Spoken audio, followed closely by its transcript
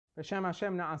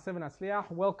Hashem Na'aseh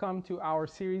v'Natzliach. Welcome to our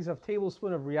series of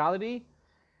Tablespoon of Reality.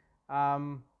 We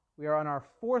are on our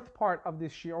fourth part of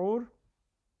this shiur.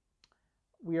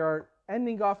 We are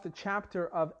ending off the chapter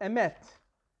of Emet,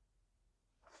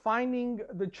 finding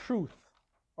the truth,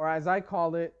 or as I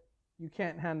call it, you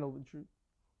can't handle the truth.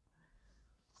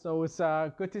 So it's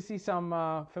good to see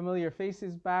some familiar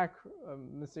faces back.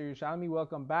 Mr. Yerushalmi,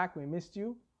 welcome back. We missed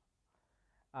you.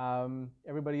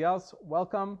 Everybody else,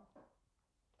 welcome.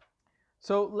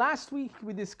 So last week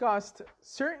we discussed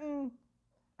certain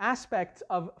aspects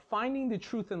of finding the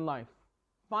truth in life,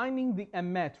 finding the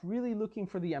emet, really looking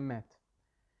for the emet.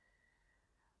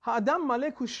 Ha'adam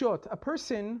maleh kushot, a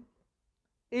person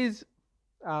is,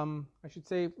 I should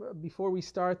say before we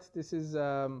start, this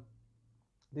shiur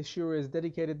is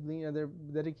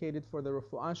dedicated for the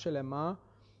refuah shelema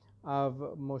of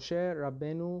Moshe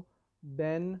Rabbeinu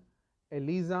ben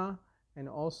Eliza, and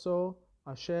also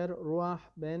Asher Ruach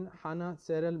ben Hana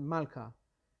Tserel Malka,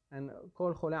 and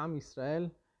Kol Chole Am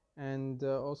Yisrael, and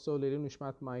also L'iluy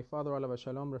Nishmat my father Alav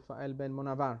Shalom Refael ben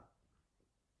Monavar.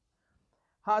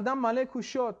 Ha'adam maleh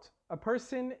kushot, a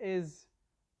person is,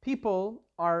 people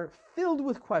are filled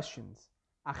with questions.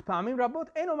 But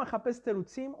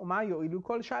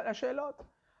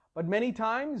many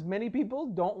times, many people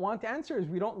don't want answers.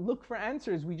 We don't look for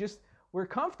answers. We're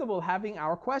comfortable having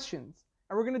our questions.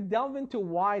 And we're going to delve into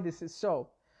why this is so.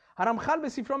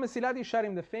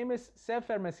 The famous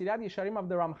Sefer Mesilat Yesharim of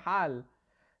the Ramchal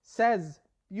says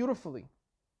beautifully,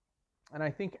 and I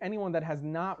think anyone that has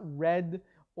not read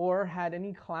or had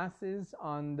any classes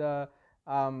on the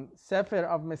Sefer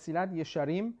of Mesilat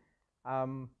Yesharim,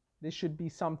 this should be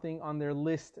something on their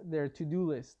list, their to-do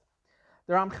list.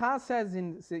 The Ramchal says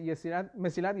in Mesilat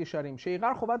Yesharim,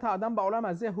 "She'ikar chovat ha'adam ba'olam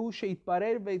hazeh hu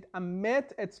she'itbarer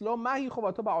ve'itamet etzlo mahi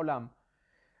chovato ba'olam."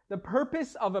 The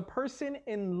purpose of a person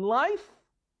in life,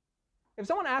 if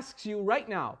someone asks you right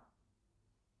now,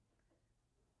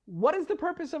 what is the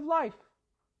purpose of life?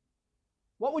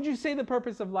 What would you say the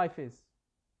purpose of life is?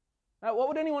 What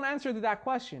would anyone answer to that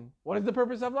question? What is the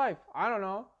purpose of life? I don't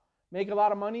know. Make a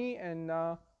lot of money and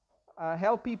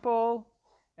help people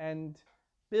and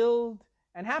build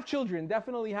and have children.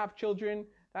 Definitely have children.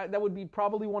 That would be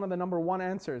probably one of the number one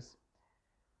answers.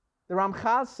 The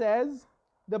Ramchal says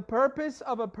the purpose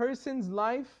of a person's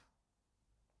life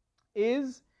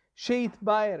is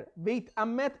she'itbaer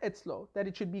ve'itamet etzlo, that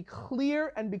it should be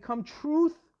clear and become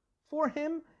truth for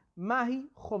him. Mahi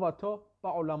chovato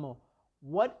ba'olamo.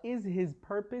 What is his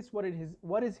purpose?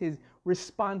 What is his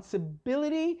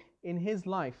responsibility in his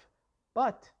life?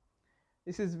 But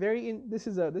this is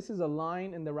a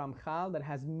line in the Ramchal that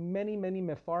has many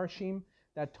mefarshim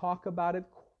that talk about it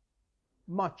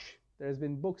much. There's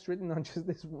been books written on just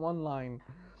this one line.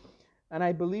 And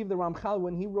I believe the Ramchal,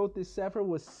 when he wrote this sefer,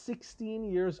 was 16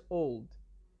 years old.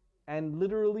 And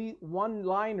literally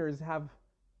one-liners have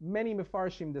many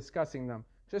mefarshim discussing them.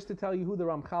 Just to tell you who the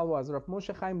Ramchal was, Rav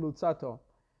Moshe Chaim Lutzato.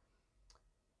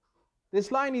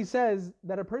 This line, he says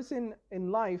that a person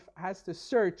in life has to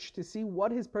search to see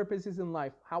what his purpose is in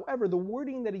life. However, the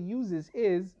wording that he uses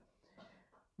is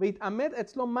Ve'itamet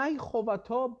etzlo mahi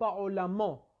chovato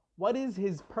ba'olamo. What is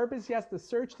his purpose? He has to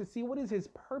search to see what is his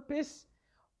purpose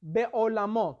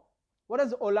be'olamo. What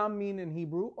does olam mean in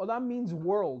Hebrew? Olam means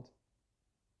world.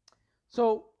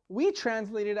 So we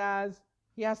translate it as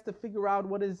he has to figure out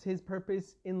what is his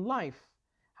purpose in life.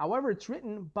 However, it's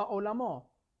written ba'olamo,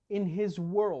 in his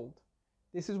world.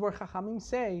 This is where Chachamim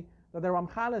say that the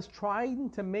Ramchal is trying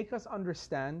to make us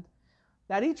understand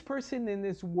that each person in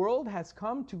this world has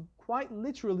come to quite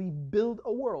literally build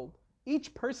a world.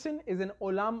 Each person is an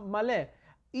olam maleh.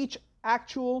 Each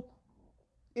actual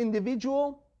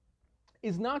individual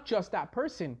is not just that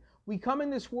person. We come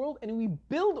in this world and we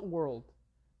build a world.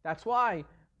 That's why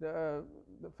the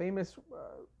famous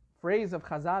phrase of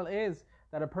Chazal is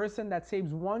that a person that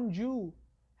saves one Jew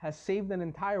has saved an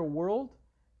entire world.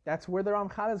 That's where the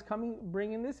Ramchal is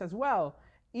bringing this as well.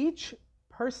 Each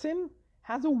person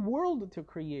has a world to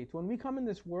create. When we come in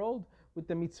this world, with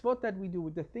the mitzvot that we do,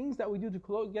 with the things that we do to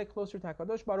get closer to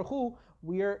HaKadosh Baruch Hu,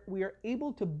 we are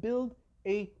able to build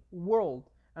a world.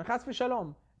 And chas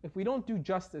v'shalom, if we don't do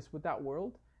justice with that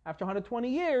world, after 120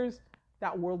 years,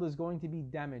 that world is going to be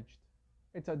damaged.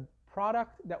 It's a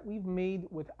product that we've made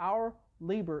with our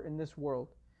labor in this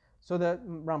world. So the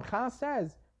Ramchal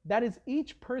says that is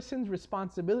each person's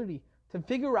responsibility to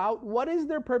figure out what is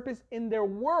their purpose in their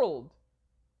world.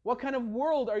 What kind of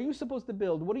world are you supposed to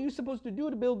build? What are you supposed to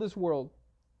do to build this world?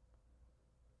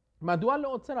 So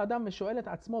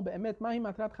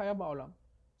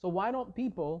why don't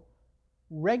people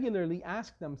regularly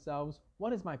ask themselves,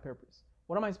 what is my purpose?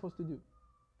 What am I supposed to do?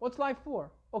 What's life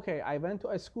for? okay, I went to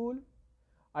a school,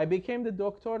 I became the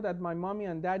doctor that my mommy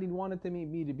and daddy wanted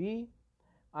me to be,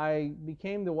 I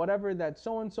became the whatever that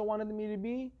so-and-so wanted me to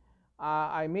be,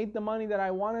 I made the money that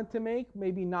I wanted to make,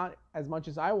 maybe not as much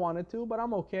as I wanted to, but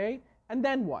I'm okay. And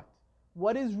then what?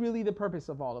 What is really the purpose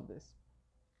of all of this?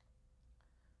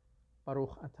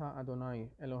 Baruch atah Adonai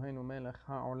Eloheinu melech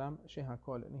ha'olam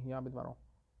shehakol nihya b'dvaro.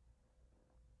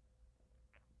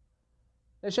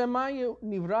 Leshem ma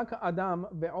nivra ka'adam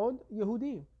ve'od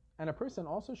Yehudi. And a person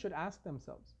also should ask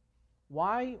themselves,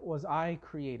 why was I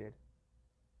created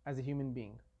as a human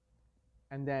being?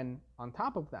 And then on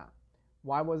top of that,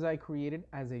 why was I created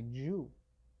as a Jew?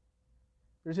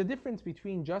 There's a difference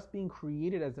between just being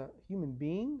created as a human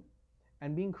being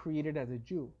and being created as a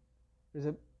Jew. There's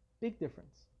a big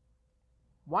difference.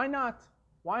 Why not?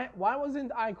 Why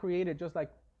wasn't I created just like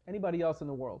anybody else in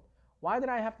the world? Why did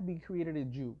I have to be created a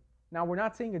Jew? Now, we're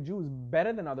not saying a Jew is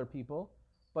better than other people,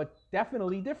 but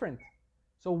definitely different.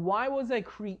 So why was I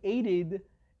created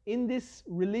in this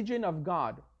religion of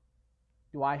God?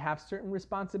 Do I have certain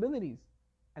responsibilities?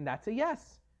 And that's a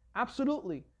yes.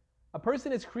 Absolutely. A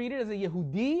person is created as a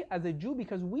Yehudi, as a Jew,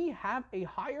 because we have a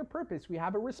higher purpose. We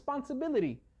have a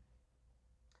responsibility.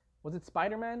 Was it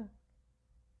Spider-Man?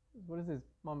 What is his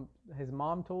mom? His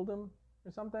mom told him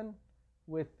or something?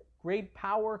 With great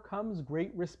power comes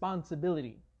great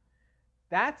responsibility.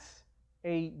 That's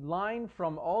a line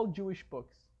from all Jewish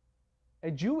books.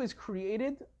 A Jew is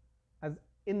created as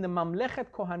in the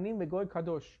Mamlechet Kohanim Vegoy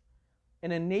Kadosh,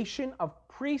 in a nation of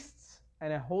priests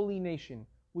and a holy nation,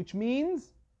 which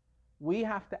means we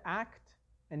have to act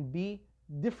and be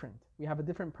different. We have a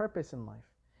different purpose in life.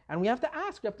 And we have to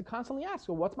ask, we have to constantly ask,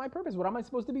 well, what's my purpose? What am I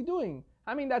supposed to be doing?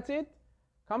 I mean, that's it.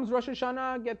 Comes Rosh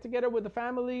Hashanah, get together with the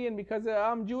family, and because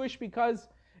I'm Jewish, because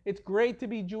it's great to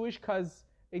be Jewish, because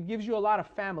it gives you a lot of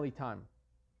family time.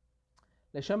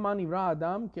 לשם מה נברא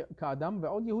האדם כאדם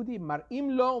ועוד יהודי, מראים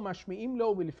לו ומשמיעים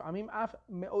לו ולפעמים אף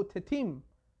מאותתים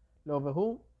לו,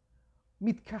 והוא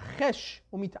מתכחש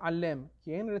ומתעלם,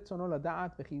 כי אין רצונו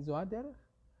לדעת וכי זו הדרך.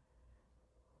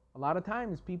 A lot of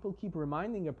times people keep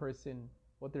reminding a person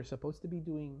what they're supposed to be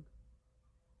doing.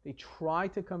 They try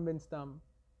to convince them,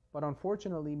 but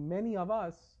unfortunately many of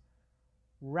us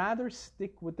rather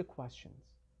stick with the questions.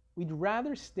 We'd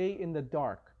rather stay in the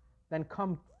dark than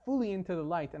come fully into the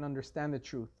light and understand the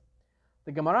truth.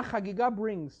 The Gemara Chagiga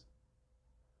brings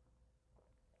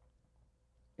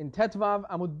in Tetvav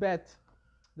Amud Bet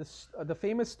the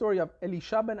famous story of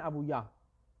Elisha ben Avuya.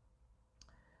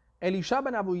 Elisha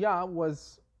ben Avuya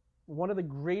was one of the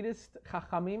greatest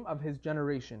Chachamim of his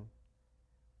generation.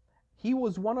 He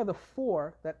was one of the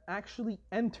four that actually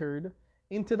entered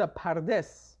into the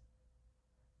Pardes,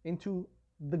 into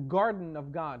the garden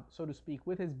of God, so to speak.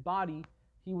 With his body,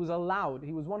 he was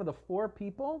one of the four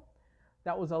people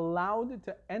that was allowed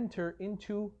to enter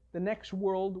into the next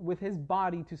world with his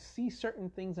body to see certain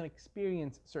things and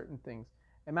experience certain things.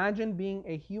 Imagine being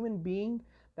a human being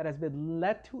that has been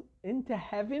let into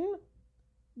heaven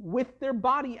with their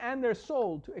body and their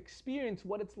soul to experience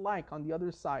what it's like on the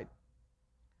other side.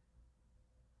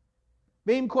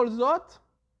 Ve'im kol zot,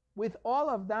 with all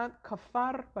of that,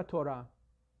 kafar b'Torah.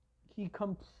 He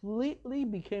completely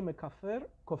became a kafir.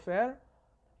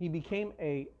 He became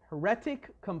a heretic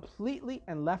completely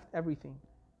and left everything.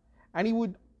 And he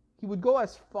would go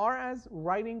as far as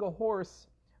riding a horse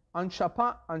on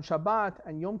Shabbat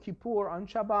and Yom Kippur on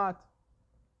Shabbat.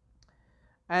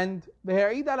 And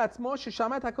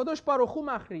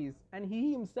and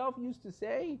he himself used to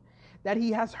say that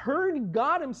he has heard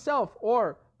God himself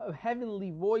or a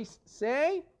heavenly voice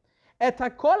say,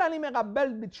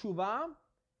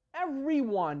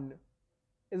 everyone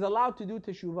is allowed to do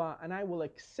teshuvah, and I will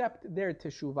accept their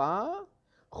teshuvah,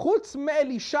 chutz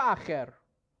me'elisha acher,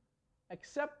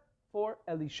 except for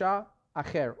Elisha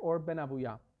acher, or ben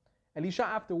Avuya. Elisha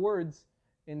afterwards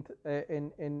in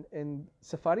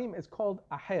Sefarim is called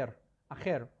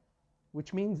acher,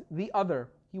 which means the other.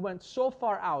 He went so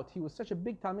far out. He was such a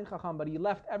big Talmid Chacham, but he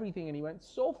left everything and he went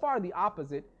so far the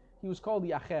opposite. He was called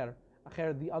the acher,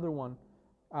 the other one.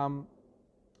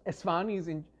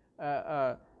 Esfahanis,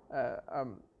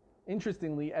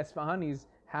 interestingly, Esfahanis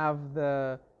have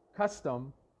the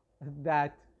custom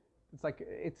that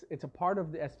it's a part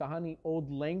of the Esfahani old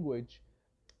language,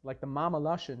 like the Mama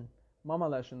Lashon,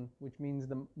 which means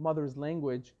the mother's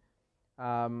language,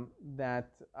 that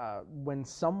when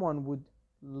someone would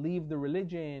leave the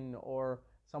religion or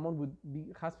someone would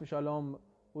be chas v'shalom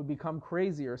would become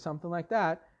crazy or something like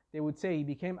that, they would say he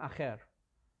became acher.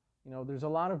 There's a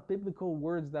lot of biblical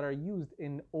words that are used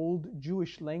in old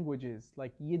Jewish languages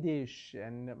like Yiddish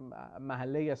and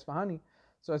Mahalei Esfahani.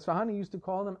 So Esfahani used to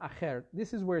call them acher.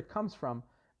 This is where it comes from.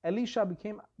 Elisha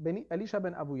ben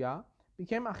Avuya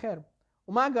became Acher.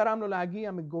 ומה גרם לו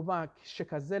להגיע מגובה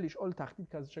שכזה לשאול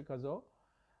תחתית שכזו?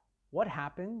 What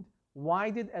happened? Why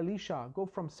did Elisha go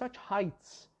from such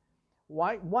heights?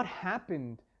 What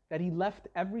happened that he left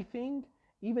everything,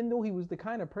 even though he was the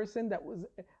kind of person that was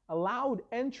allowed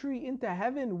entry into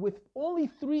heaven with only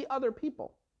 3 other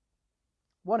people?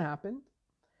 What happened?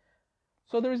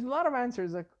 So there's a lot of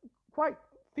answers, quite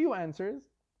few answers.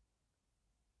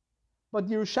 But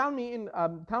Yerushalmi in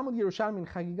Talmud Yerushalmi in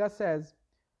Chagiga says,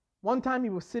 one time he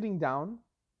was sitting down,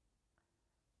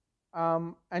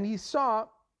 and he saw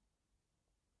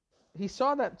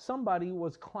that somebody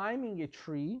was climbing a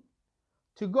tree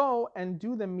to go and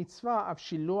do the mitzvah of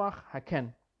Shiluach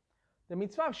Haken. The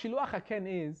mitzvah of Shiluach Haken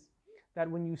is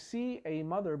that when you see a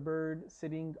mother bird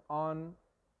sitting on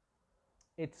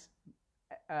its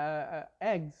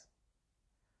eggs,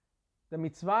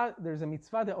 there's a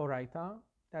mitzvah de oraita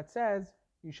that says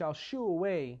you shall shoo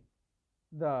away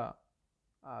the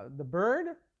bird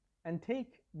and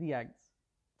take the eggs.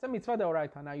 It's a mitzvah de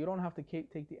oraita. Now you don't have to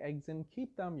take the eggs and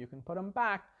keep them. You can put them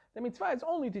back. The mitzvah is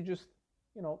only to just,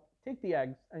 take the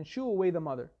eggs and shoo away the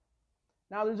mother.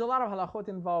 Now there's a lot of halachot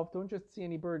involved. Don't just see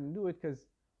any bird and do it, because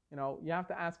you have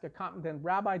to ask a competent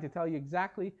rabbi to tell you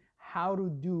exactly how to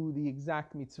do the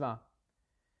exact mitzvah.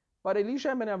 But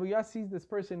Elisha ben Avuya sees this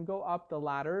person go up the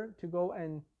ladder to go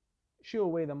and shoo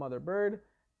away the mother bird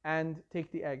and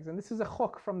take the eggs. And this is a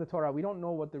chok from the Torah. We don't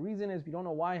know what the reason is. We don't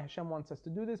know why Hashem wants us to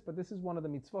do this, but this is one of the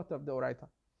mitzvot of the oraita.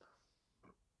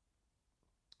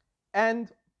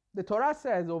 And the Torah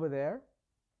says over there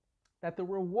that the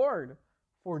reward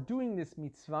for doing this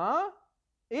mitzvah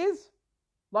is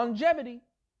longevity,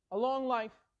 a long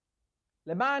life.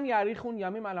 In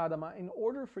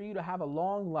order for you to have a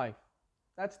long life.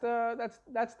 That's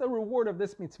the reward of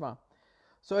this mitzvah.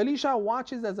 So Elisha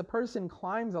watches as a person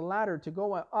climbs a ladder to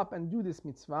go up and do this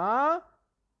mitzvah,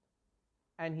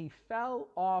 and he fell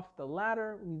off the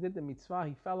ladder. When he did the mitzvah,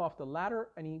 he fell off the ladder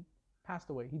and he passed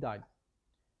away. He died.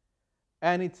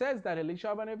 And it says that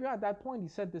Elisha ben Avuya at that point he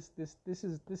said, "This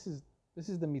is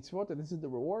the mitzvot, this is the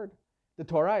reward." The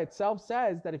Torah itself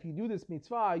says that if you do this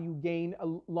mitzvah, you gain a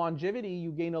longevity,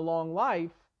 you gain a long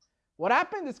life. What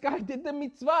happened? This guy did the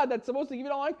mitzvah that's supposed to give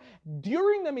you a long life.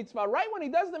 During the mitzvah, right when he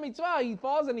does the mitzvah, he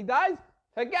falls and he dies.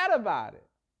 Forget about it.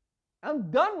 I'm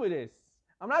done with this.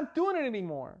 I'm not doing it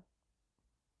anymore.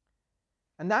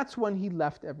 And that's when he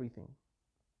left everything.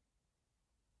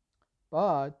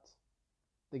 But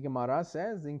the Gemara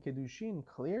says in Kedushin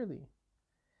clearly,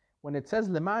 when it says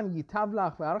Leman yitav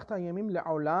lach ve'arachta yamim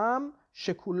le'olam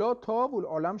shekulo tov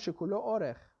u'olam shekulo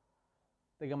orech.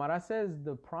 The Gemara says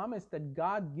the promise that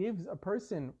God gives a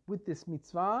person with this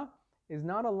mitzvah is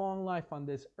not a long life on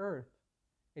this earth.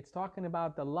 It's talking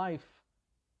about the life,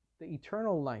 the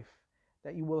eternal life,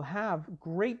 that you will have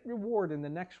great reward in the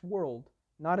next world,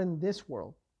 not in this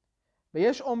world.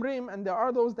 Ve'yesh omrim, and there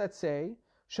are those that say,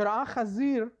 Shara'a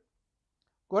chazir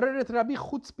goreret Rabbi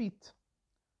Chutzpit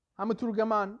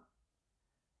HaMeturgaman.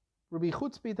 Rabbi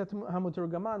Chutzpit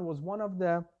HaMeturgaman was one of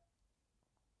the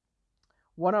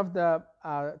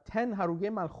 10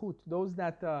 Harugei Malchut, those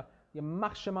that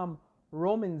Yamach Shemam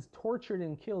Romans tortured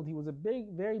and killed. He was a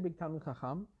very big Talmid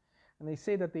Chacham, and they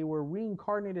say that they were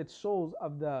reincarnated souls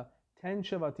of the 10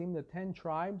 Shevatim, the 10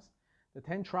 tribes. The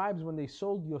 10 tribes, when they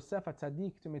sold Yosef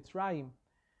HaTzadik to Mitzrayim,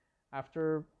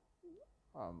 after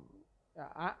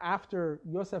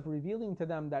Yosef revealing to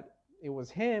them that it was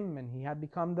him, and he had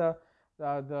become the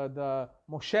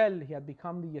Moshel, he had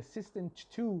become the assistant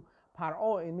to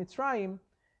Paro in Mitzrayim,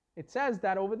 it says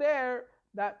that over there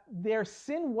that their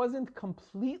sin wasn't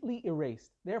completely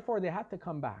erased. Therefore, they had to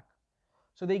come back.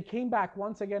 So they came back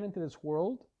once again into this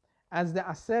world as the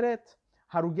Aseret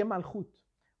Harugei Malchut,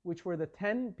 which were the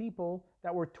 10 people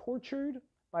that were tortured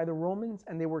by the Romans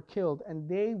and they were killed. And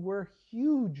they were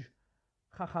huge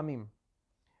Chachamim.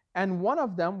 And one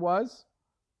of them was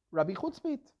Rabbi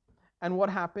Chutzpit. And what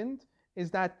happened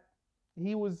is that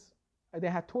they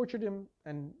had tortured him,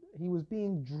 and he was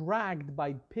being dragged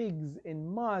by pigs in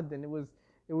mud, and it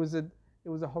was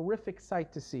a horrific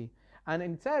sight to see. And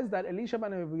it says that Elisha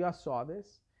ben Avuya saw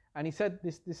this, and he said,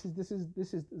 "This is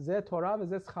Zeh Torah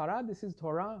v'zeh schara. This is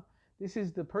Torah. This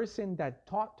is the person that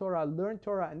taught Torah, learned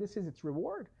Torah, and this is its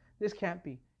reward. This can't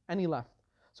be." And he left.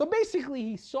 So basically,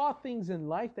 he saw things in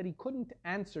life that he couldn't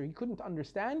answer, he couldn't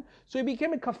understand. So he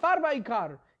became a kafar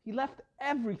va'ikar. He left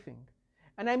everything,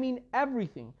 and I mean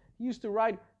everything. He used to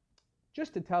write,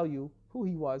 just to tell you who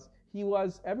he was,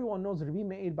 everyone knows Rabbi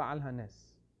Meir Ba'al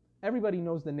Hanes. Everybody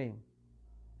knows the name.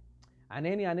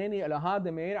 Aneni, Aneni, Elahad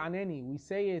Meir Aneni. We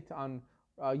say it on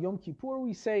Yom Kippur,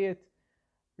 we say it.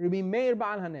 Rabbi Meir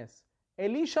Ba'al Hanes.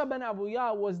 Elisha ben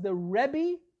Avuya was the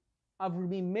Rebbe of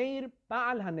Rabbi Meir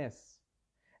Baal Hanes.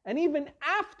 And even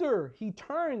after he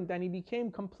turned and he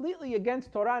became completely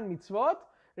against Torah and mitzvot,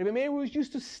 Rabbi Meir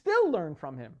used to still learn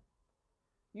from him.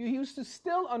 He used to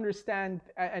still understand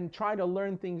and try to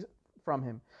learn things from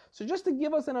him. So just to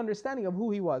give us an understanding of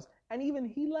who he was. And even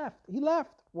he left. He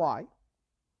left. Why?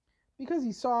 Because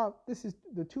he saw this is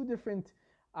the two different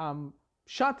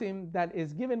shatim that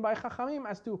is given by Chachamim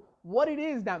as to what it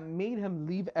is that made him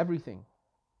leave everything.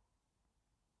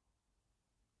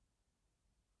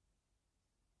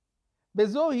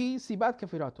 בזוהי סיבת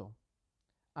כפירתו.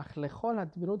 אך לכל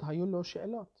הדברות היו לו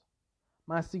שאלות.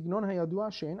 מה הסגנון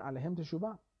הידוע שאין עליהם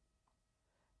תשובה.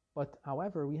 But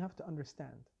however, we have to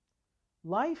understand,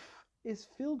 life is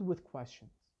filled with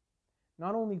questions.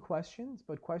 Not only questions,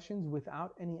 but questions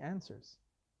without any answers.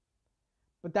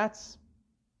 But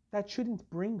that shouldn't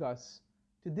bring us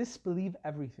to disbelieve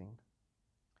everything.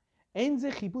 אין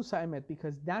זה חיפוש האמת,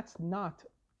 because that's not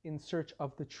in search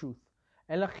of the truth.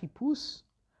 אלא חיפוש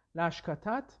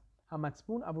להשקטת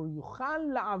המצפון עבור יוכל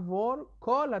לעבור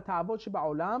כל התאוות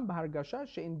שבעולם בהרגשה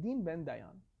שאין דין ואין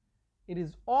דיין. It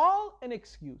is all an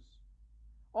excuse.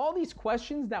 All these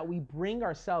questions that we bring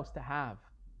ourselves to have,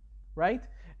 right?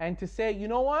 And to say, you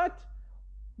know what?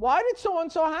 Why did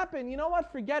so-and-so happen? You know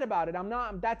what? Forget about it.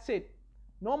 That's it.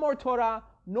 No more Torah,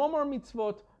 no more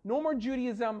mitzvot, no more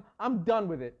Judaism. I'm done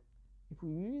with it. If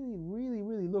we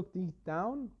really look deep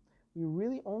down, we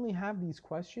really only have these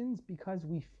questions because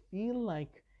we feel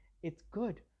like it's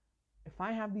good. If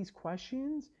I have these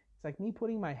questions, it's like me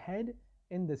putting my head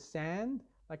in the sand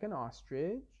like an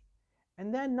ostrich,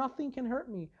 and then nothing can hurt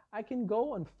me. I can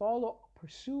go and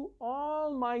pursue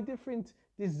all my different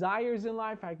desires in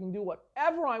life. I can do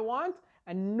whatever I want,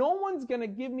 and no one's going to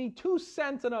give me 2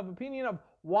 cents of opinion of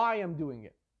why I'm doing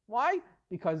it. Why?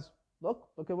 Because look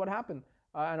at what happened.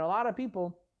 And a lot of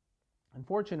people,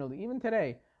 unfortunately, even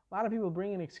today, a lot of people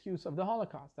bring an excuse of the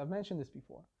Holocaust. I've mentioned this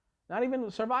before. Not even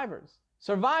survivors.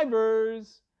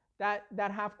 Survivors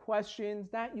that have questions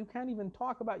that you can't even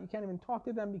talk about. You can't even talk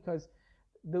to them because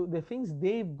the things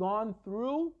they've gone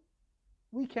through,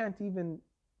 we can't even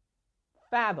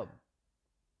fathom.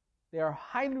 They are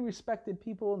highly respected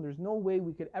people, and there's no way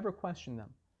we could ever question them.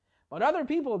 But other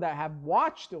people that have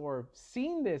watched or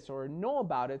seen this or know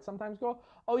about it sometimes go,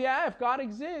 oh yeah, if God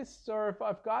exists, or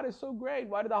if God is so great,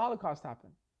 why did the Holocaust happen?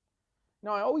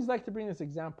 Now, I always like to bring this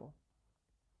example.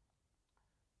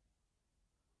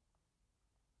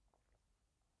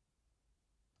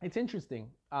 It's interesting.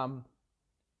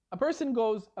 A person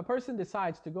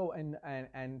decides to go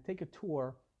and take a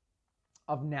tour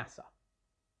of NASA.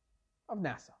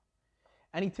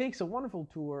 And he takes a wonderful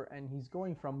tour, and he's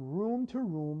going from room to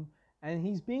room, and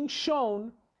he's being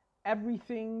shown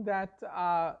everything that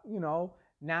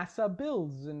NASA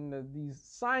builds, and these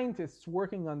scientists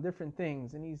working on different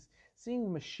things, and he's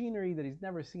seeing machinery that he's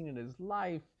never seen in his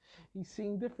life. He's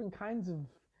seeing different kinds of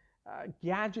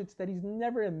gadgets that he's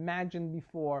never imagined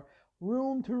before.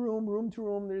 Room to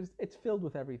room, it's filled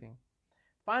with everything.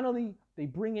 Finally, they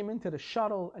bring him into the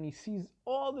shuttle, and he sees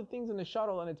all the things in the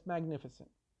shuttle, and it's magnificent.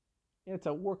 It's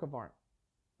a work of art,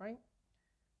 right?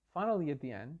 Finally, at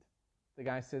the end, the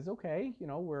guy says, okay,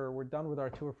 we're done with our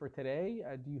tour for today.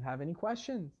 Do you have any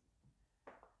questions?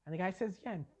 And the guy says,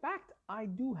 yeah, in fact, I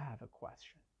do have a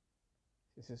question.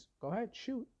 He says, go ahead,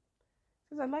 shoot.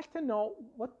 He says, I'd like to know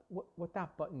what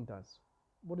that button does.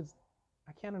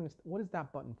 I can't understand. What is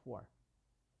that button for?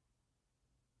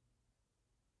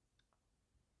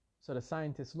 So the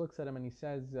scientist looks at him and he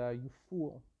says, you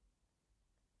fool.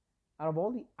 Out of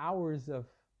all the hours of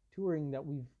touring that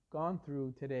we've gone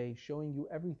through today, showing you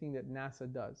everything that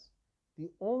NASA does, the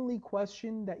only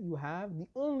question that you have, the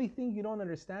only thing you don't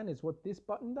understand is what this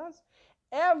button does.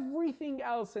 Everything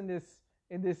else in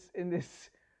this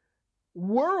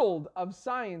world of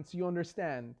science you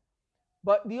understand.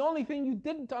 But the only thing you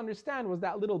didn't understand was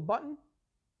that little button.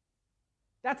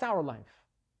 That's our life.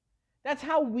 That's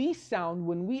how we sound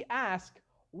when we ask,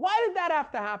 why did that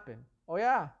have to happen? Oh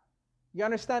yeah, you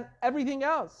understand everything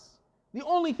else. The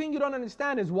only thing you don't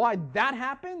understand is why that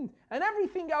happened, and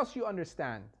everything else you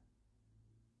understand.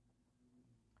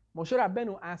 Moshe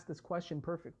Rabbeinu asked this question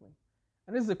perfectly.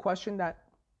 And this is a question that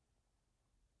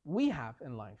we have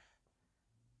in life.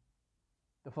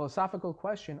 The philosophical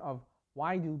question of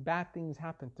why do bad things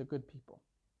happen to good people?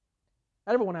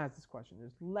 Everyone has this question.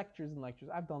 There's lectures and lectures.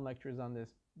 I've done lectures on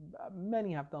this.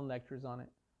 Many have done lectures on it.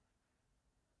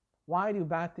 Why do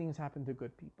bad things happen to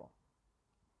good people?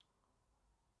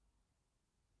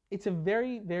 It's a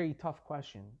very, very tough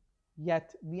question,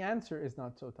 yet the answer is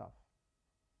not so tough.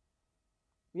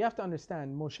 We have to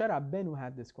understand, Moshe Rabbeinu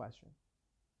had this question.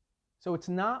 So it's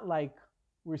not like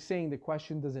we're saying the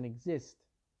question doesn't exist.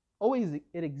 Always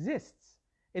it exists.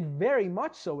 It very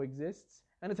much so exists,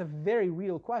 and it's a very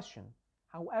real question.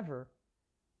 However,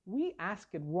 we ask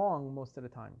it wrong most of the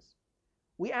times.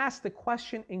 We ask the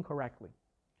question incorrectly.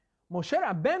 Moshe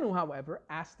Rabbeinu, however,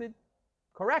 asked it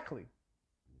correctly.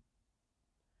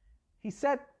 He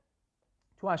said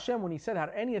to Hashem when he said,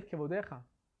 Har'eni et kevodecha,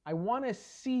 I want to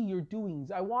see your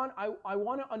doings. I want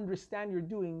to understand your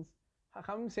doings.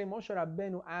 Chachamim say Moshe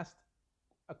Rabbeinu asked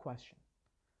a question.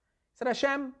 He said,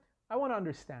 Hashem, I want to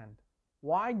understand,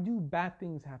 why do bad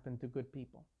things happen to good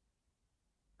people?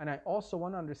 And I also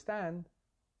want to understand,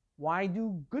 why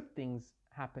do good things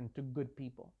happen to good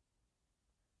people?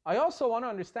 I also want to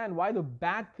understand why the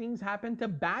bad things happen to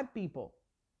bad people.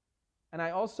 And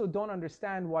I also don't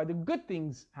understand why the good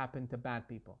things happen to bad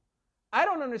people. I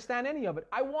don't understand any of it.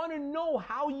 I want to know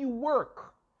how you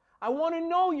work. I want to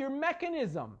know your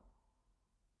mechanism.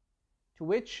 To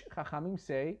which Chachamim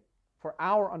say, for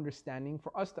our understanding,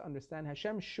 for us to understand,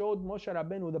 Hashem showed Moshe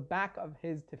Rabbeinu the back of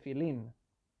his tefillin.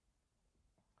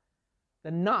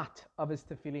 The knot of his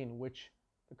tefillin, which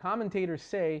the commentators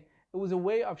say, it was a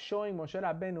way of showing Moshe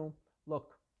Rabbeinu,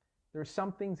 look, there are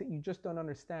some things that you just don't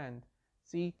understand.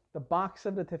 See, the box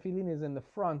of the tefillin is in the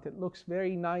front. It looks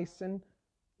very nice and,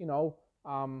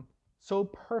 so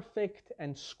perfect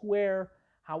and square.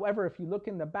 However, if you look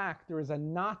in the back, there is a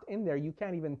knot in there. You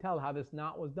can't even tell how this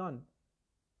knot was done.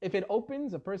 If it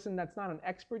opens, a person that's not an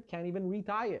expert can't even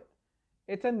retie it.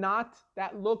 It's a knot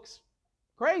that looks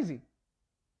crazy.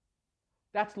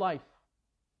 That's life.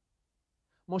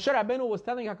 Moshe Rabbeinu was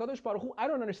telling HaKadosh Baruch Hu, I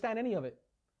don't understand any of it.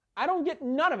 I don't get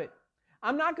none of it.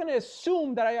 I'm not going to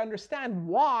assume that I understand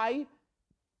why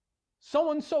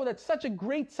so-and-so that's such a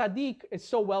great tzaddik is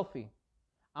so wealthy.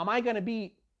 Am I going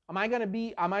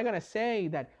to say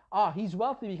that, he's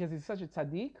wealthy because he's such a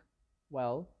tzaddik?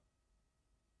 Well,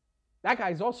 that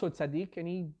guy's also a tzaddik and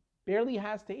he barely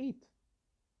has to eat.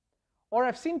 Or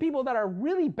I've seen people that are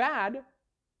really bad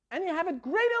and they have it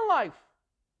great in life.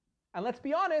 And let's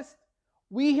be honest,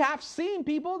 we have seen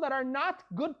people that are not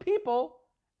good people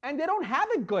and they don't have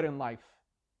it good in life.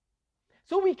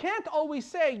 So we can't always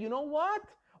say, you know what?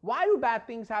 Why do bad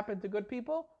things happen to good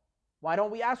people? Why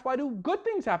don't we ask, why do good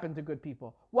things happen to good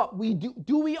people? What we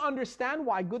do we understand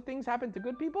why good things happen to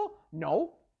good people?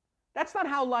 No. That's not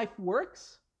how life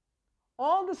works.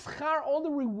 All the schar, all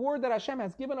the reward that Hashem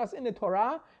has given us in the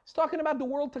Torah is talking about the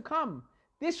world to come.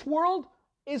 This world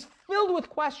is filled with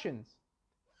questions.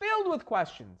 Filled with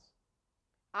questions.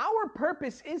 Our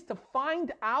purpose is to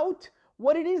find out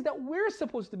what it is that we're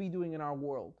supposed to be doing in our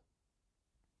world.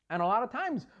 And a lot of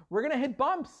times, we're going to hit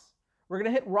bumps. We're going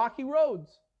to hit rocky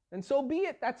roads. And so be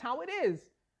it. That's how it is.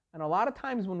 And a lot of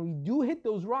times when we do hit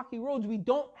those rocky roads, we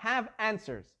don't have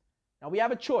answers. Now we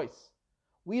have a choice.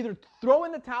 We either throw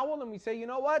in the towel and we say, you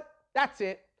know what? That's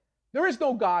it. There is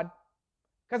no God.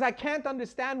 Because I can't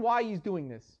understand why he's doing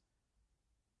this.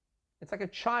 It's like a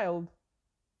child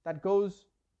that goes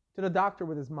to the doctor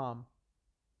with his mom.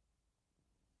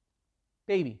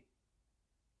 Baby.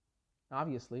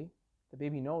 Obviously, the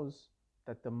baby knows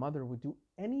that the mother would do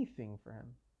anything for him.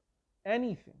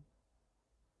 Anything.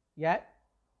 Yet,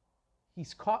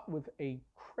 he's caught with a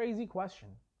crazy question.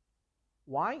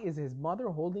 Why is his mother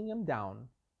holding him down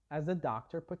as the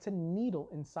doctor puts a needle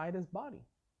inside his body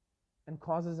and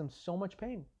causes him so much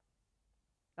pain?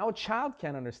 Now, a child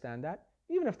can't understand that.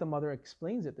 Even if the mother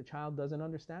explains it, the child doesn't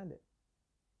understand it.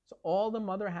 So all the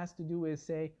mother has to do is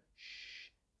say, shh,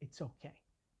 it's okay.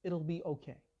 It'll be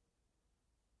okay.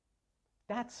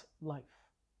 That's life.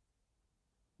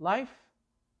 Life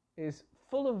is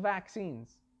full of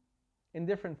vaccines in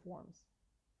different forms.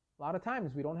 A lot of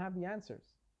times we don't have the answers.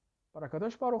 But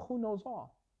HaKadosh Baruch Hu knows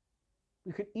all.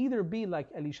 We could either be like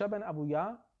Elisha ben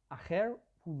Abuya, Acher,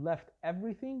 who left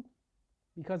everything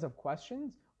because of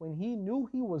questions, when he knew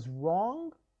he was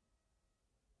wrong,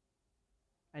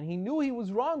 and he knew he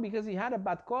was wrong because he had a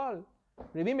bat kol.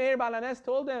 Rabbi Meir Balanes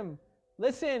told him,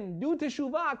 listen, do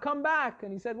teshuvah, come back.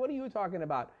 And he said, what are you talking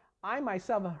about? I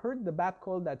myself heard the bat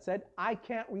kol that said, I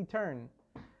can't return.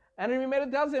 And Rabbi Meir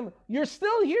tells him, you're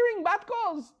still hearing bat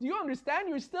kols. Do you understand?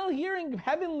 You're still hearing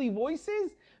heavenly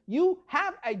voices. You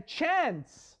have a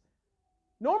chance.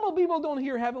 Normal people don't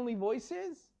hear heavenly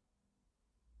voices.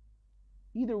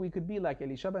 Either we could be like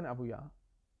Elisha ben Abuya,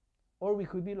 or we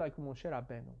could be like Moshe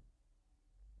Rabbeinu.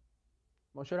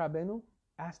 Moshe Rabbeinu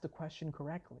asked the question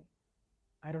correctly.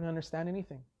 I don't understand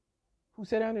anything. Who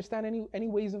said I understand any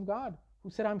ways of God? Who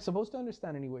said I'm supposed to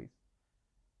understand any ways?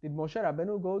 Did Moshe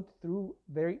Rabbeinu go through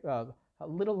a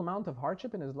little amount of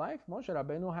hardship in his life? Moshe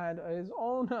Rabbeinu had his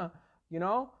own,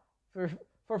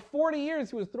 for For 40 years,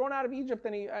 he was thrown out of Egypt,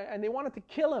 and they wanted to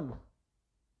kill him.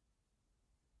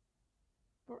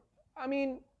 I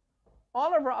mean,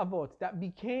 all of our avot that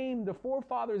became the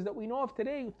forefathers that we know of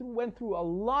today went through a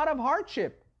lot of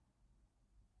hardship.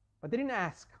 But they didn't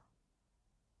ask.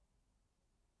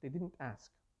 They didn't ask.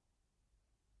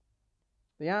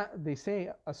 They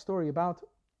say a story about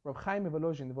Rav Chaim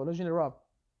Volozhin, the Volozhin Rav.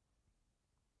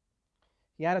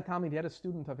 He had a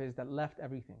student of his that left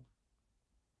everything.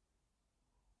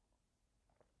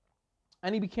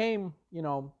 And he became,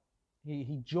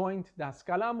 he joined the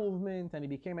Haskalah movement, and he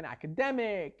became an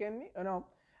academic, and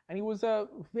he was a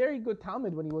very good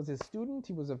Talmud when he was a student.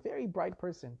 He was a very bright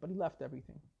person, but he left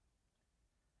everything.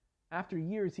 After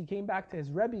years, he came back to his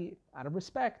Rebbe out of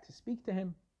respect to speak to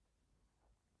him.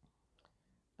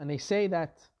 And they say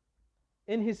that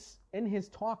in his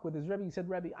talk with his Rebbe, he said,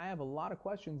 Rebbe, I have a lot of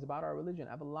questions about our religion. I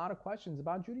have a lot of questions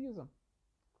about Judaism.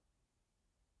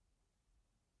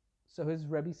 So his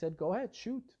Rebbe said, go ahead,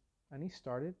 shoot. And he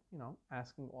started,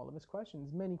 asking all of his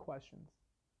questions, many questions.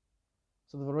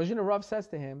 So the Volozhin Rav says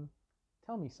to him,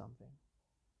 tell me something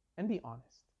and be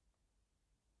honest.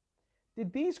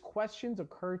 Did these questions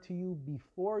occur to you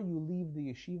before you leave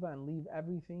the yeshiva and leave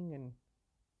everything and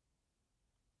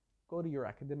go to your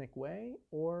academic way?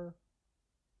 Or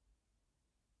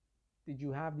did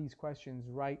you have these questions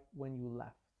right when you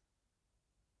left?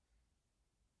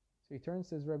 So he turns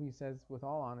to his Rebbe and says, with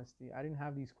all honesty, I didn't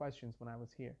have these questions when I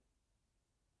was here.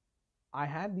 I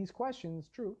had these questions,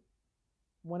 true,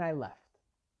 when I left.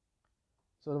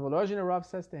 So the Volozhin Rav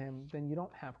says to him, then you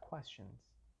don't have questions.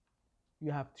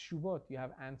 You have teshuvot, you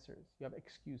have answers, you have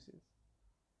excuses.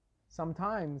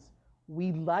 Sometimes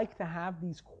we like to have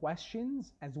these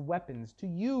questions as weapons to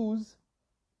use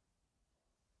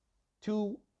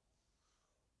to,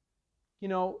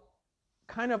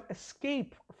 kind of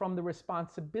escape from the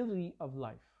responsibility of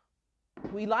life.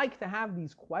 We like to have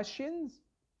these questions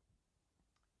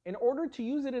in order to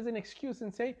use it as an excuse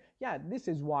and say, yeah, this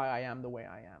is why I am the way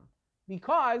I am.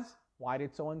 Because, why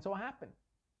did so-and-so happen?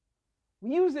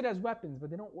 We use it as weapons, but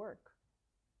they don't work.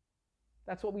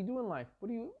 That's what we do in life.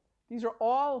 These are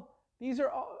all,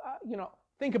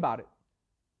 think about it.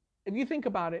 If you think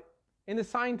about it, in the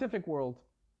scientific world,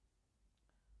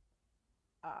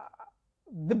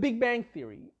 the Big Bang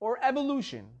Theory or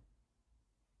evolution,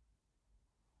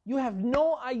 you have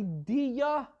no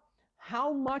idea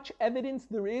how much evidence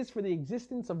there is for the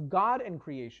existence of God and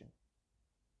creation.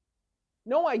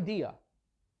 No idea.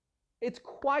 It's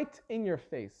quite in your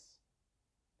face.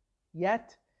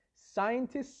 Yet,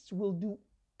 scientists will do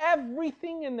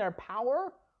everything in their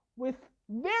power with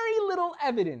very little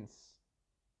evidence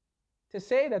to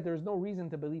say that there's no reason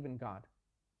to believe in God.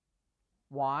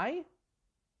 Why?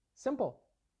 Simple.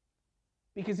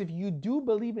 Because if you do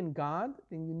believe in God,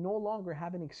 then you no longer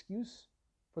have an excuse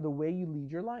for the way you lead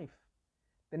your life.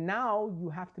 Then now you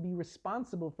have to be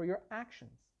responsible for your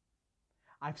actions.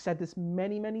 I've said this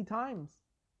many, many times,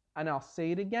 and I'll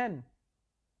say it again.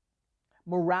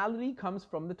 Morality comes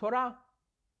from the Torah.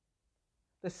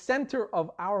 The center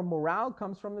of our morale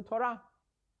comes from the Torah.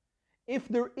 If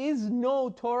there is no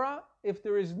Torah, if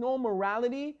there is no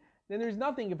morality, then there's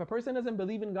nothing. If a person doesn't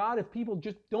believe in God, if people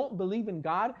just don't believe in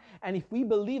God, and if we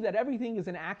believe that everything is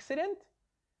an accident,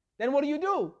 then what do you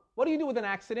do? What do you do with an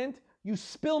accident? You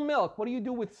spill milk. What do you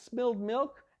do with spilled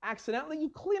milk? Accidentally, you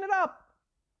clean it up.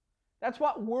 That's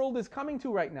what world is coming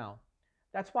to right now.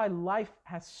 That's why life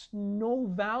has no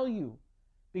value.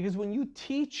 Because when you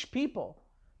teach people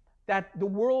that the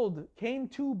world came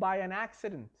to by an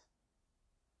accident,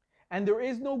 and there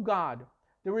is no God,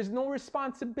 there is no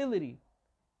responsibility,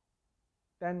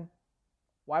 then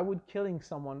why would killing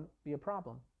someone be a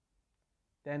problem?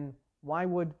 Then why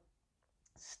would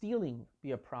stealing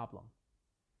be a problem?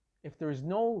 If there is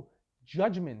no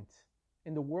judgment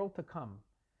in the world to come,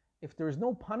 if there is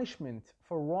no punishment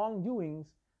for wrongdoings,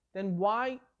 then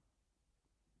why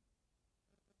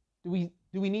do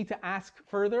we need to ask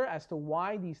further as to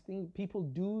why these people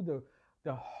do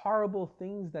the horrible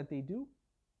things that they do?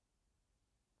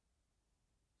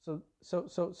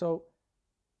 So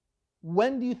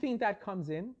when do you think that comes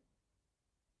in?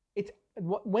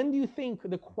 When do you think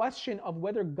the question of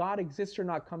whether God exists or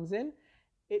not comes in?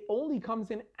 It only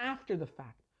comes in after the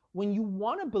fact. When you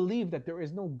want to believe that there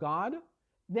is no God,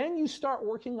 then you start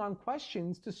working on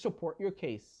questions to support your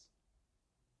case.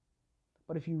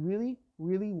 But if you really,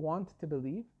 really want to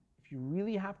believe, if you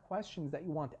really have questions that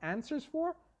you want answers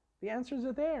for, the answers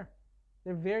are there.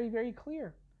 They're very, very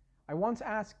clear. I once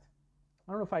asked,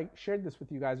 I don't know if I shared this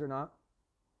with you guys or not,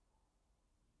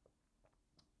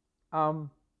 on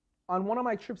one of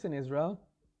my trips in Israel,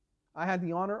 I had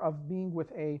the honor of being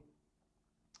with a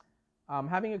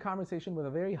having a conversation with a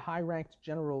very high-ranked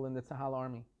general in the Tzahal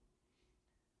army.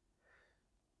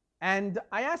 And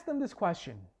I asked him this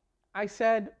question. I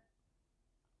said,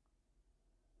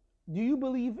 do you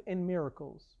believe in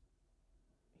miracles?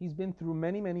 He's been through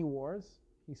many, many wars.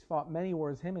 He's fought many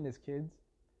wars, him and his kids.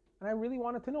 And I really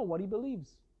wanted to know what he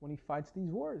believes when he fights these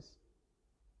wars.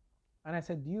 And I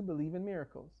said, do you believe in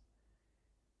miracles?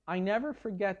 I never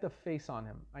forget the face on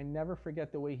him. I never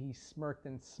forget the way he smirked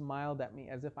and smiled at me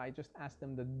as if I just asked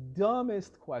him the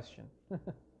dumbest question.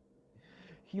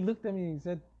 He looked at me and he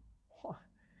said, what?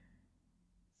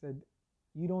 He said,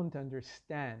 you don't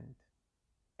understand.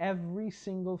 Every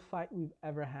single fight we've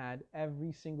ever had,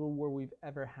 every single war we've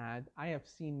ever had, I have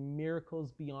seen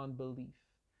miracles beyond belief.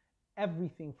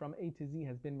 Everything from A to Z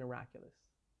has been miraculous.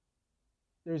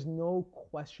 There's no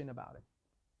question about it.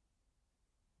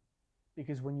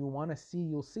 Because when you want to see,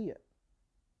 you'll see it.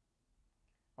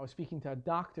 I was speaking to a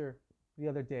doctor the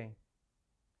other day,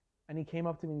 and he came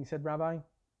up to me and he said, Rabbi,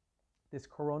 this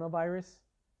coronavirus,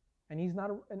 and he's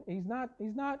not,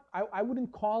 I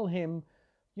wouldn't call him,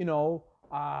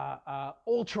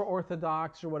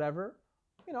 ultra-Orthodox or whatever.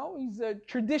 He's a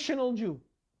traditional Jew.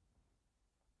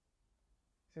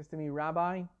 He says to me,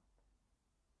 Rabbi,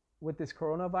 with this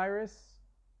coronavirus,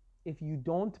 if you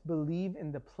don't believe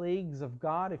in the plagues of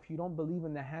God, if you don't believe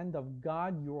in the hand of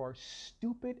God, you are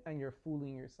stupid and you're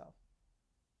fooling yourself.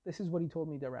 This is what he told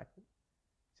me directly.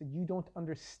 He said, you don't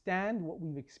understand what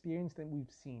we've experienced and we've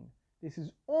seen. This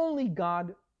is only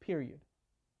God, period.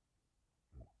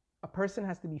 A person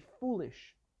has to be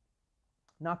foolish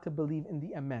not to believe in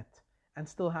the emet and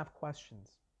still have questions.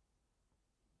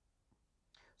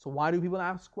 So why do people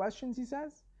ask questions, he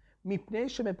says? People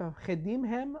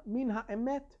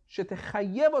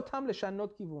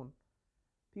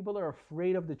are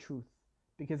afraid of the truth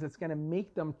because it's going to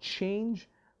make them change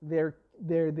their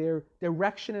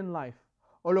direction in life.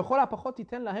 Or at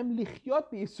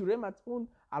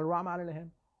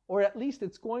least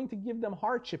it's going to give them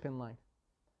hardship in life.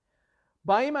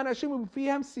 A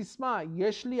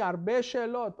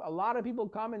lot of people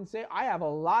come and say, I have a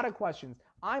lot of questions.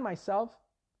 I myself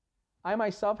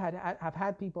have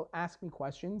had people ask me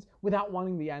questions without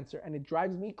wanting the answer, and it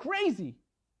drives me crazy.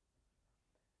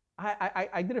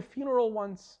 I did a funeral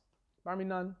once, Bar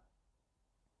Minan,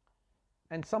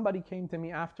 and somebody came to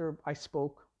me after I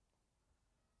spoke,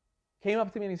 came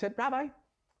up to me and he said, Rabbi,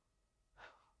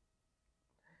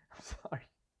 I'm sorry,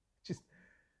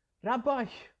 Rabbi,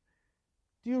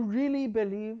 do you really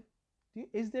believe,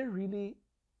 is there really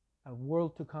a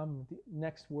world to come, the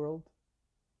next world?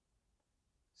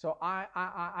 So I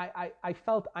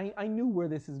felt, I knew where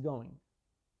this is going.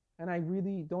 And I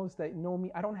really, those that know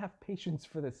me, I don't have patience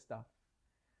for this stuff.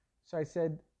 So I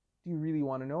said, do you really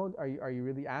want to know? Are you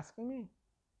really asking me?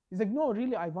 He's like, no,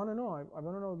 really, I want to know. I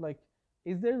want to know, like,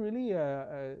 is there really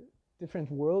a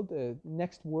different world, a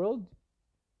next world?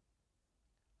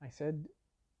 I said,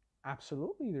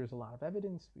 absolutely, there's a lot of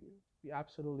evidence for you.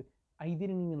 Absolutely. He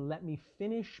didn't even let me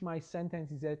finish my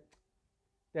sentence. He said,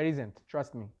 there isn't,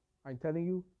 trust me. I'm telling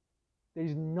you, there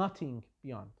is nothing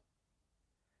beyond.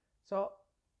 So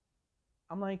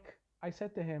I'm like, I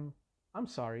said to him, I'm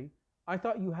sorry. I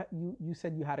thought you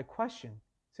said you had a question.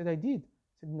 He said, I did.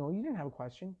 I said, no, you didn't have a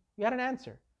question. You had an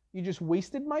answer. You just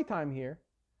wasted my time here.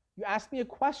 You asked me a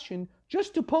question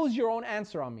just to pose your own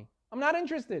answer on me. I'm not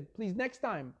interested. Please, next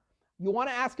time. You want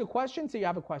to ask a question, say you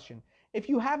have a question. If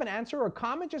you have an answer or a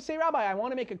comment, just say, Rabbi, I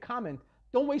want to make a comment.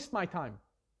 Don't waste my time.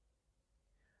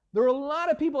 There are a lot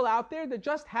of people out there that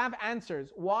just have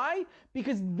answers. Why?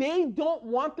 Because they don't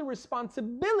want the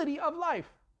responsibility of life.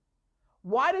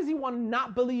 Why does he want to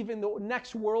not believe in the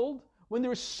next world when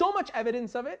there is so much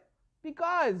evidence of it?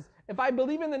 Because if I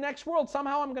believe in the next world,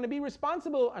 somehow I'm going to be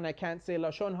responsible, and I can't say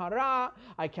Lashon Hara,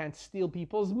 I can't steal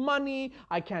people's money,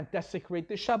 I can't desecrate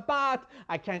the Shabbat,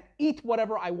 I can't eat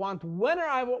whatever I want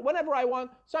whenever I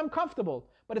want, so I'm comfortable.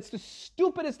 But it's the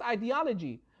stupidest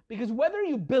ideology. Because whether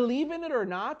you believe in it or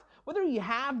not, whether you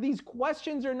have these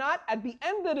questions or not, at the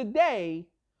end of the day,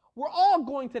 we're all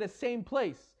going to the same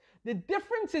place. The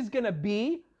difference is going to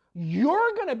be,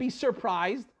 you're going to be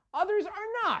surprised, others are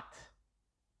not.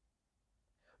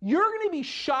 You're going to be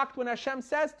shocked when Hashem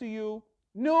says to you,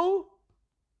 no,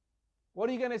 what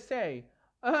are you going to say?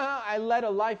 I led a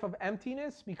life of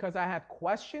emptiness because I had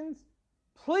questions?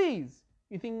 Please,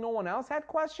 you think no one else had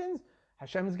questions?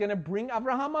 Hashem is going to bring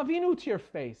Avraham Avinu to your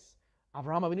face.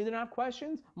 Avraham Avinu didn't have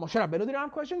questions. Moshe Rabbeinu didn't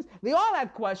have questions. They all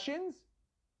had questions,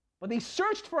 but they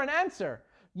searched for an answer.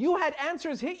 You had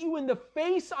answers hit you in the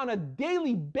face on a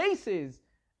daily basis.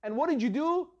 And what did you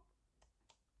do?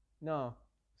 No,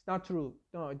 it's not true.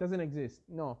 No, it doesn't exist.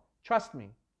 No, trust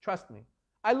me. Trust me.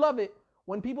 I love it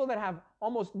when people that have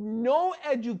almost no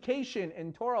education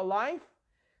in Torah life,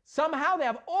 somehow they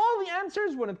have all the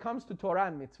answers when it comes to Torah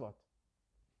and mitzvot.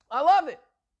 I love it.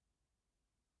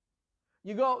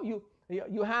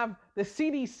 You have the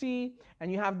CDC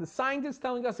and you have the scientists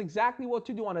telling us exactly what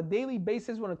to do on a daily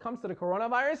basis when it comes to the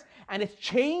coronavirus, and it's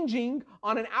changing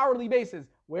on an hourly basis.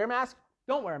 Wear a mask,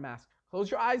 don't wear a mask. Close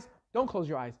your eyes, don't close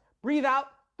your eyes. Breathe out,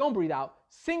 don't breathe out.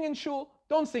 Sing in shul,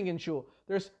 don't sing in shul.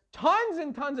 There's tons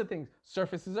and tons of things.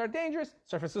 Surfaces are dangerous,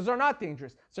 surfaces are not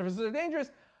dangerous. Surfaces are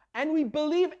dangerous, and we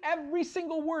believe every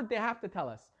single word they have to tell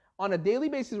us. On a daily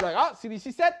basis, we're like,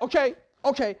 CDC said, okay,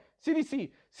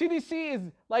 CDC. CDC is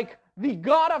like the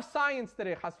god of science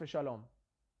today, chas v'shalom.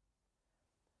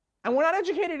 And we're not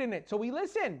educated in it, so we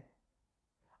listen.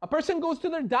 A person goes to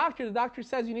their doctor, the doctor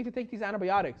says, you need to take these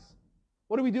antibiotics.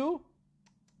 What do?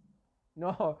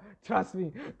 No, trust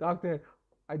me, doctor,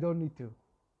 I don't need to.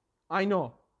 I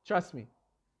know, trust me.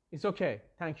 It's okay,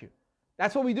 thank you.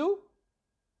 That's what we do?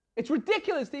 It's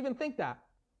ridiculous to even think that.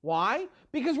 Why?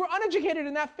 Because we're uneducated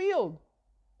in that field.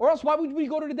 Or else why would we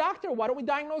go to the doctor? Why don't we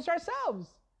diagnose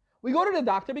ourselves? We go to the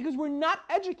doctor because we're not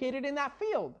educated in that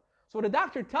field. So when the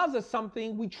doctor tells us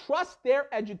something, we trust their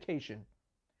education.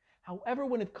 However,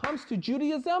 when it comes to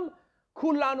Judaism,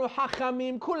 kulanu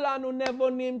hachamim, kulanu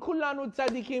nevonim, kulanu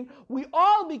tzadikim, we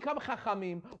all become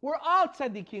chachamim. We're all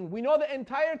tzadikim. We know the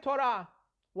entire Torah.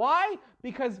 Why?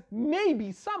 Because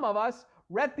maybe some of us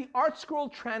read the Art Scroll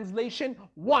translation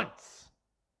once.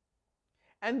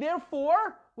 And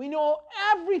therefore, we know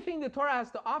everything the Torah has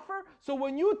to offer. So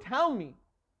when you tell me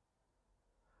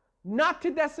not to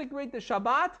desecrate the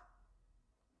Shabbat,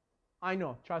 I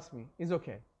know, trust me, it's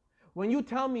okay. When you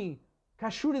tell me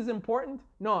kashrut is important,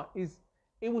 no,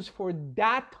 it was for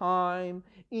that time.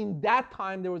 In that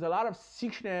time, there was a lot of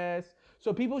sickness.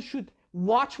 So people should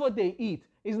watch what they eat.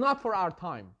 It's not for our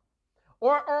time.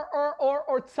 Or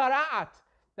tzara'at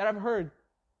that I've heard.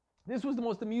 This was the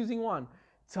most amusing one.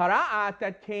 Tzara'at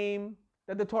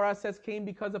that the Torah says came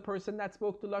because a person that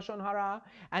spoke to Lashon Hara,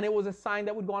 and it was a sign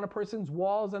that would go on a person's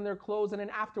walls and their clothes, and then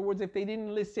afterwards, if they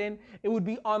didn't listen, it would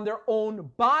be on their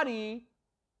own body.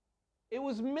 It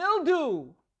was mildew.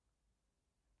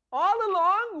 All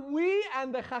along, we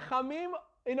and the Chachamim,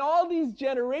 in all these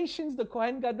generations, the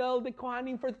Kohen Gadol, the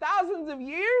Kohanim, for thousands of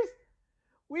years,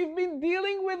 we've been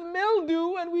dealing with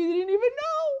mildew and we didn't even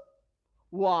know.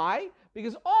 Why?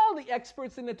 Because all the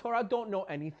experts in the Torah don't know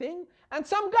anything, and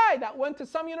some guy that went to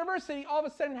some university all of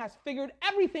a sudden has figured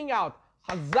everything out.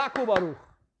 Chazaku Baruch.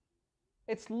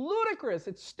 It's ludicrous.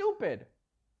 It's stupid.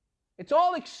 It's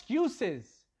all excuses.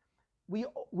 We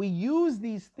use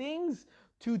these things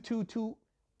to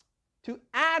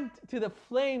add to the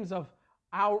flames of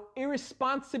our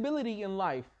irresponsibility in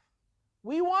life.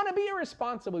 We want to be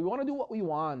irresponsible. We want to do what we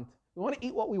want. We want to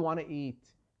eat what we want to eat.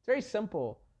 It's very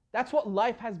simple. That's what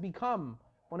life has become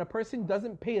when a person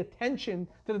doesn't pay attention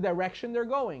to the direction they're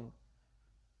going.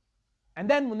 And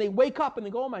then when they wake up and they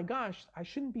go, oh my gosh, I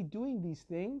shouldn't be doing these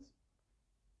things.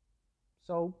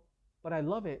 So, but I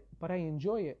love it, but I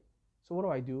enjoy it. So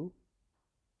what do?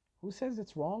 Who says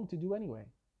it's wrong to do anyway?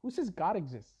 Who says God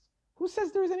exists? Who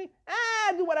says there is any?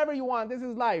 Do whatever you want. This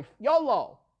is life.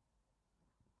 YOLO.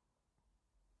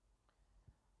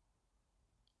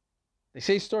 They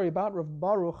say a story about Rav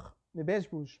Baruch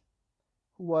Mebezruj,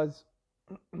 who was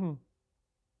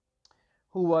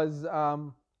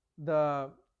the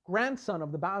grandson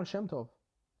of the Baal Shem Tov.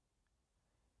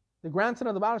 The grandson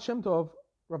of the Baal Shem Tov,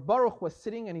 Rav Baruch, was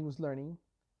sitting and he was learning,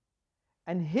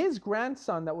 and his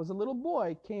grandson, that was a little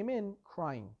boy, came in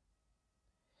crying,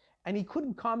 and he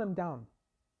couldn't calm him down.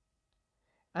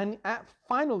 And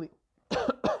finally, he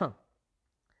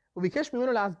asked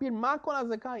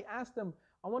him,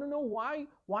 I want to know why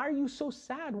are you so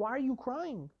sad? Why are you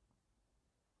crying?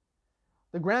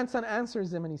 The grandson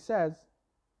answers him and he says,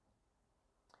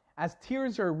 as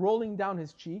tears are rolling down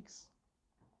his cheeks,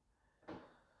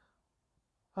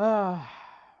 they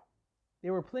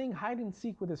were playing hide and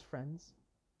seek with his friends,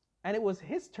 and it was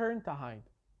his turn to hide.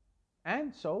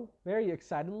 And so, very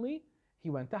excitedly,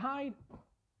 he went to hide.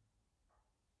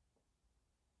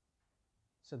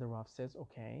 So the Rav says,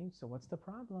 okay, so what's the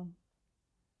problem?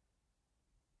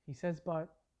 He says, but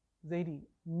Zaidi,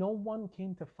 no one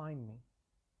came to find me.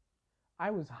 I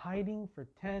was hiding for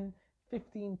 10,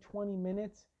 15, 20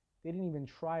 minutes. They didn't even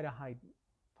try to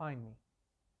find me.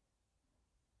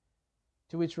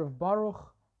 To which Rav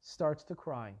Baruch starts to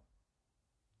cry.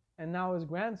 And now his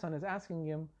grandson is asking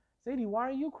him, Zaidi, why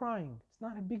are you crying? It's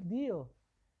not a big deal.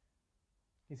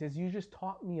 He says, you just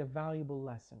taught me a valuable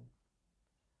lesson.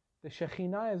 The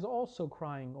Shekhinah is also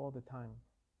crying all the time.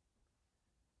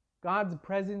 God's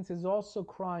presence is also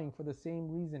crying for the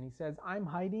same reason. He says, I'm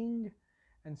hiding,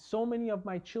 and so many of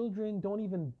my children don't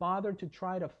even bother to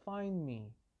try to find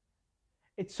me.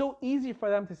 It's so easy for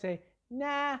them to say,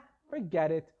 nah,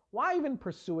 forget it. Why even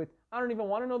pursue it? I don't even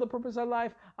want to know the purpose of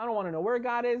life. I don't want to know where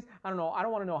God is. I don't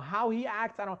want to know how he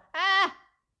acts.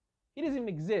 He doesn't even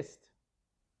exist.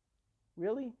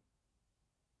 Really?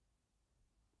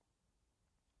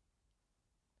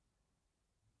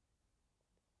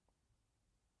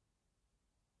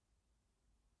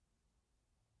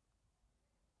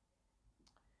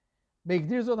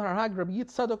 Be'egdir zot harhag Rabbi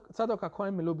Yitzchak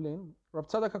Sakhai Lublin. Rabbi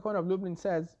Tzadok HaKohen of Lublin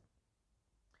says,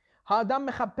 Ha'adam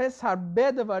mechapes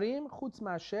harbe devarim chutz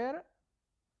ma'asher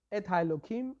et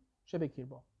ha'elokim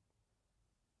shebekirbo.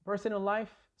 A person in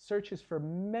life searches for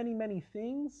many, many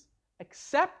things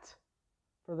except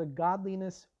for the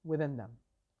godliness within them.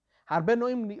 Harbe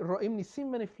ro'im nisim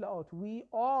v'niflaot. We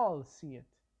all see it.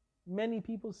 Many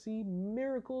people see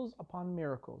miracles upon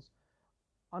miracles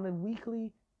on a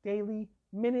weekly, daily,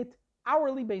 minute,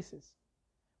 hourly basis.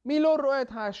 מי לא רואה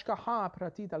את ההשגחה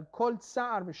הפרטית על כל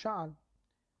צעד ושעל?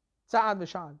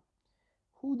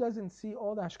 Who doesn't see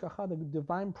all the hashgacha, the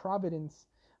divine providence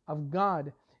of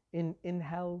God in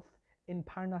health, in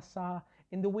parnasah,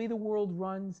 in the way the world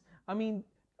runs? I mean,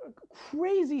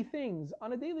 crazy things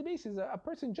on a daily basis. A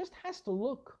person just has to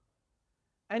look,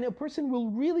 and a person will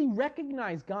really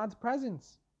recognize God's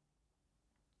presence.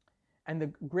 And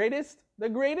the greatest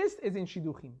is in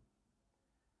shidduchim.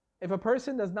 If a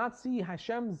person does not see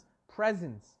Hashem's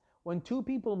presence, when two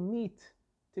people meet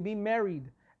to be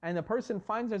married, and a person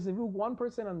finds their zivug, one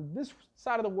person on this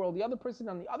side of the world, the other person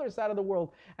on the other side of the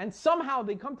world, and somehow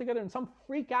they come together in some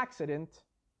freak accident,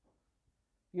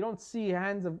 you don't see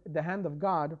the hand of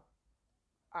God,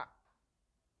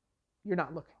 you're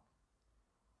not looking.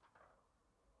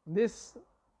 This,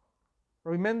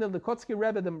 Rabbi Mendel, the Kotzki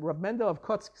Rebbe, the Rabbi Mendel of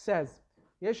Kotsk says,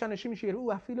 יש אנשים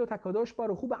שיראו אפילו את הקדוש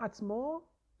ברוך הוא בעצמו,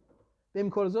 ועם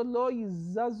כל זאת לא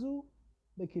יזזו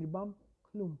בקרבם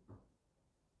כלום.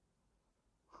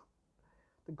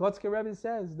 The Kotzki Rebbe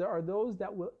says there are those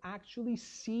that will actually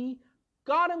see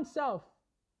God himself.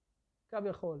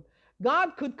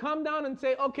 God could come down and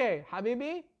say, okay,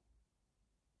 Habibi,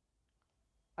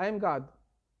 I am God.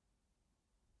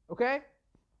 Okay?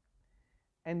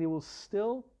 And they will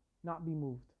still not be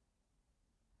moved.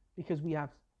 Because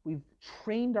we've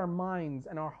trained our minds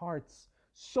and our hearts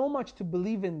so much to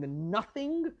believe in the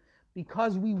nothing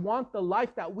because we want the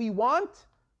life that we want.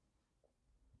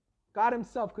 God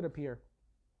himself could appear.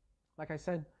 Like I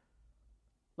said,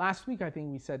 last week I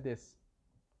think we said this.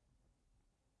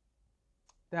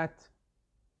 That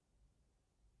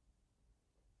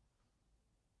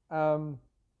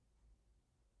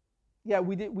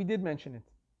we did mention it.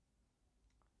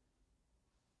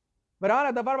 וראה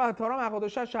הדבר בתורה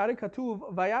מהקדושה שהרי כתוב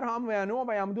וירא העם וינועו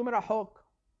ויעמדו מרחוק.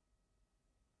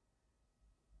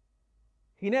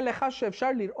 הנה לך